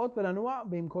שאפשר לראות ולנוע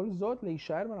ועם כל זאת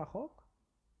להישאר מרחוק.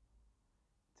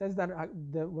 It says that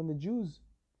when the Jews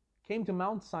came to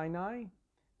Mount Sinai,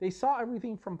 they saw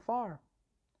everything from far.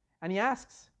 And he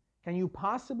asks, can you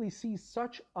possibly see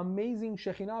such amazing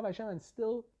Shekhinah of Hashem and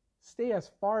still stay as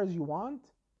far as you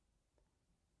want?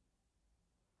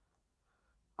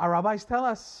 Our rabbis tell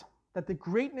us that the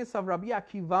greatness of Rabbi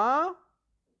Akiva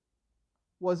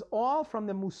was all from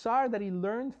the musar that he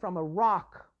learned from a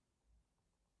rock.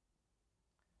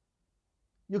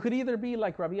 You could either be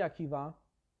like Rabbi Akiva,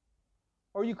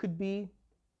 or you could be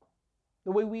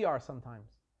the way we are sometimes.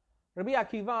 Rabbi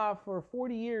Akiva, for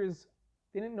 40 years,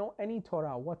 didn't know any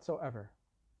Torah whatsoever.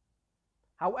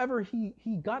 However,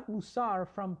 he got musar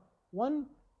from one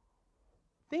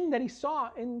thing that he saw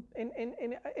in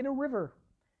a river.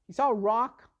 He saw a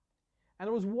rock, and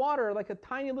there was water, like a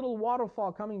tiny little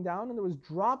waterfall coming down, and there was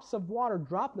drops of water,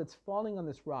 droplets falling on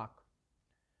this rock.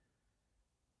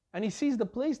 And he sees the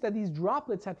place that these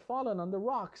droplets had fallen on the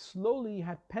rock slowly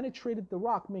had penetrated the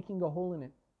rock, making a hole in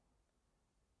it.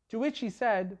 To which he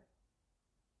said,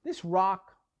 this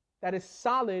rock that is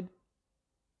solid,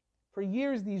 for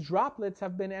years these droplets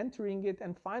have been entering it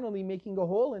and finally making a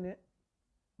hole in it.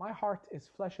 My heart is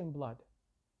flesh and blood.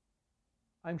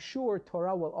 I'm sure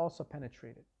Torah will also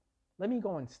penetrate it. Let me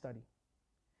go and study.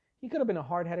 He could have been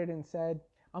hard-headed and said,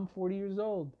 I'm 40 years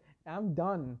old. I'm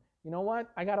done. You know what?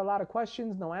 I got a lot of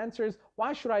questions, no answers.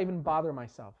 Why should I even bother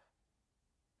myself?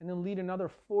 And then lead another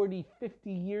 40,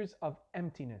 50 years of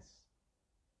emptiness.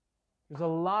 There's a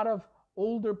lot of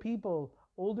older people,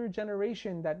 older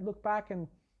generation that look back and,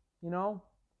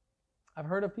 I've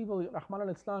heard of people, Rahman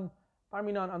al-Islam,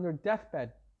 on their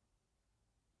deathbed,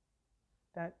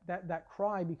 that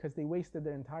cry because they wasted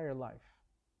their entire life.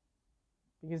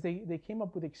 because they came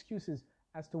up with excuses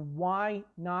as to why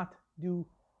not do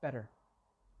better.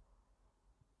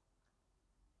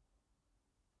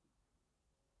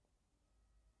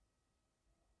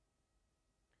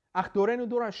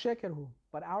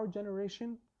 But our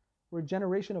generation, we're a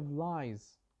generation of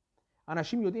lies.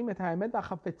 אנשים יודעים את האמת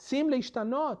והחפצים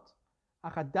להשתנות,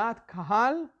 אך הדעת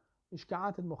קהל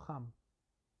משקעת את מוחם.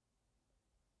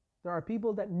 There are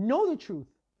people that know the truth,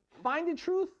 find the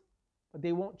truth, but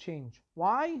they won't change.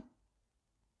 Why?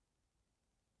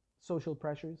 Social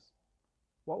pressures.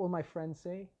 What will my friends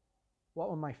say? What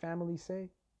will my family say?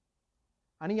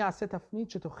 אני אעשה תפנית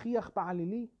שתוכיח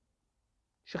בעלילי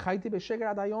שחייתי בשקר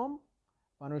עד היום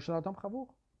ואנו ישנותם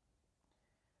חבור.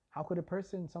 How could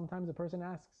sometimes a person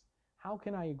asks, how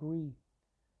can I agree?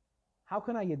 How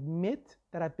can I admit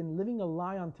that I've been living a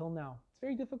lie until now? It's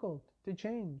very difficult to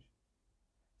change.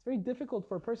 It's very difficult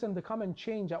for a person to come and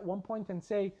change at one point and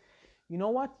say, you know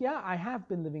what? Yeah, I have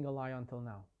been living a lie until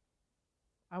now.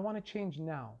 I want to change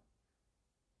now.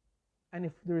 And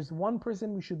if there's one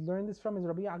person we should learn this from, is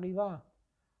Rabbi Akiva.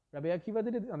 Rabbi Akiva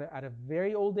did it at a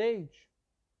very old age.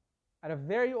 At a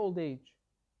very old age.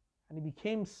 And he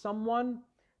became someone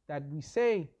that we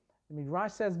say, the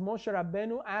Midrash says, Moshe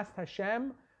Rabbeinu asked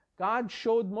Hashem, God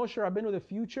showed Moshe Rabbeinu the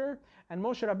future, and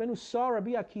Moshe Rabbeinu saw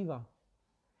Rabbi Akiva.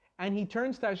 And he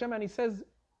turns to Hashem and he says,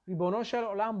 Ribono shel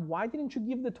olam, why didn't you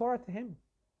give the Torah to him?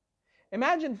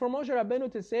 Imagine for Moshe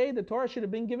Rabbeinu to say the Torah should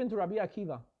have been given to Rabbi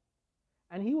Akiva.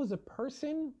 And he was a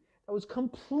person that was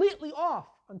completely off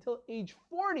until age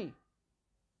 40.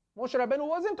 Moshe Rabbeinu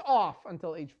wasn't off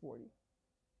until age 40.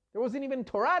 There wasn't even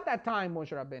Torah at that time,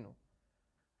 Moshe Rabbeinu.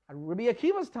 At Rabbi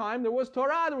Akiva's time, there was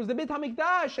Torah, there was the Beit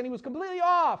HaMikdash, and he was completely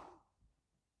off.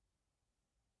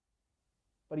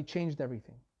 But he changed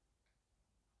everything.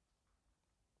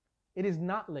 It is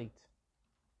not late.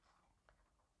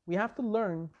 We have to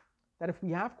learn that if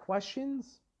we have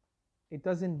questions, it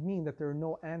doesn't mean that there are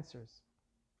no answers.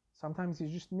 Sometimes it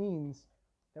just means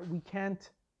that we can't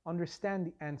understand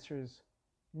the answers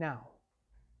now.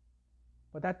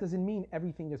 But that doesn't mean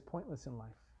everything is pointless in life.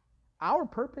 Our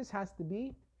purpose has to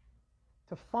be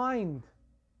to find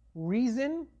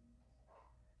reason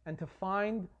and to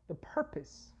find the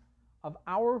purpose of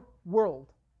our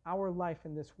world, our life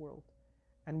in this world.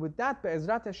 And with that,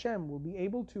 Be'ezrat Hashem, we'll be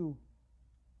able to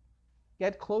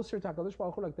get closer to HaKadosh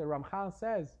Baruch Hu, like the Ramchal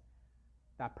says.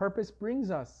 That purpose brings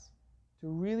us to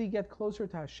really get closer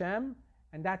to Hashem,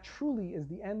 and that truly is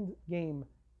the end game,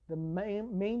 the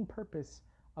main purpose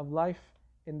of life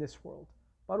in this world.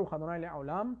 Baruch Adonai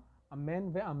Le'olam,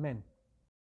 Amen ve'amen.